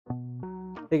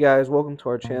Hey guys, welcome to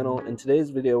our channel. In today's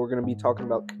video, we're going to be talking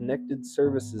about connected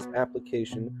services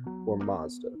application for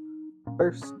Mazda.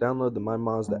 First, download the My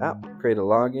Mazda app, create a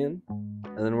login,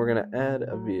 and then we're going to add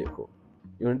a vehicle.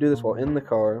 You want to do this while in the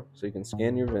car so you can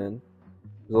scan your VIN.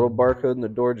 There's a little barcode in the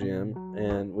door jamb,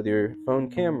 and with your phone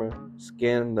camera,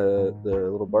 scan the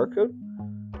little barcode,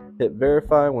 hit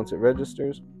verify once it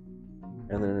registers,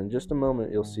 and then in just a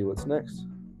moment, you'll see what's next.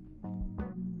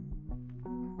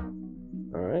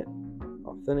 Alright,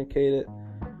 authenticate it.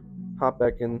 Hop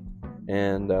back in,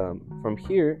 and from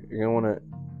here you're going to want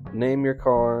to name your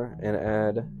car and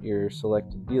add your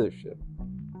selected dealership.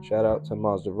 Shout out to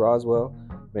Mazda Roswell.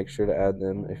 Make sure to add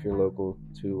them if you're local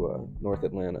to North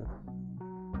Atlanta.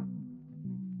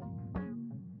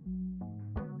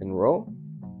 Enroll.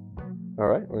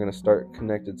 Alright, we're going to start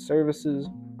connected services.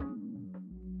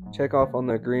 Check off on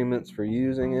the agreements for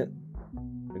using it.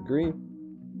 Agree.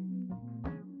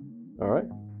 Alright,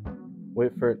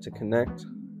 wait for it to connect,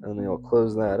 and then you'll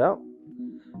close that out.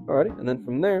 Alrighty, and then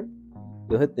from there,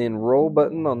 you'll hit the enroll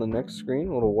button on the next screen,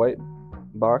 a little white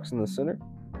box in the center.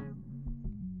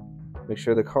 Make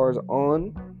sure the car is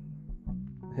on,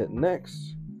 hit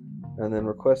next, and then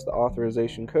request the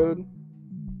authorization code.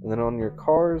 And then on your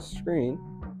car's screen,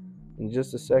 in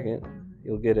just a second,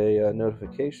 you'll get a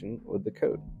notification with the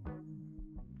code.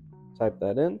 Type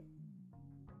that in,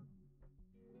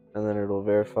 and then it'll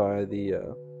verify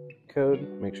the code,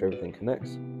 make sure everything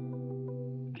connects.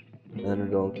 And then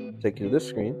it'll take you to this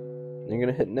screen, and you're going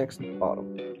to hit next at the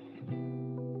bottom.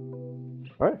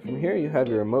 Alright, from here you have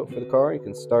your remote for the car. You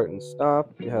can start and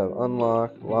stop. You have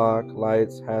unlock, lock,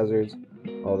 lights, hazards,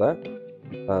 all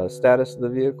that. Status of the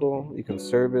vehicle, you can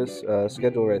service,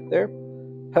 schedule right there.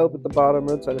 Help at the bottom,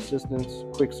 roadside assistance,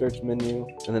 quick search menu,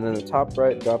 and then in the top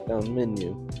right, drop down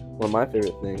menu. One of my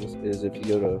favorite things is if you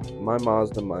go to My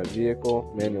Mazda, My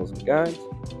Vehicle, Manuals and Guides,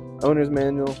 Owner's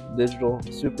Manual, Digital,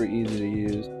 super easy to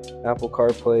use, Apple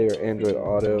CarPlay or Android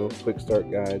Auto, Quick Start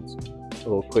Guides, a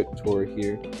little quick tour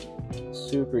here.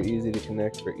 Super easy to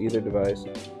connect for either device.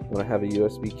 You want to have a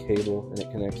USB cable and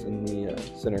it connects in the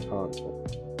center console.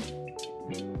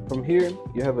 From here,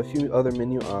 you have a few other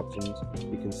menu options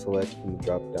you can select from the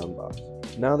drop-down box.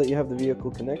 Now that you have the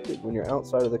vehicle connected, when you're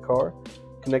outside of the car,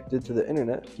 connected to the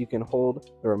internet, you can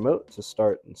hold the remote to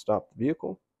start and stop the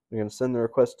vehicle. You're going to send the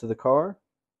request to the car,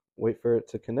 wait for it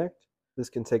to connect. This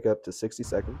can take up to 60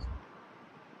 seconds.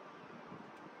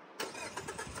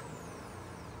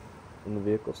 And the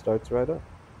vehicle starts right up.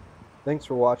 Thanks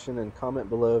for watching, and comment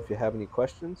below if you have any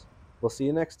questions. We'll see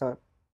you next time.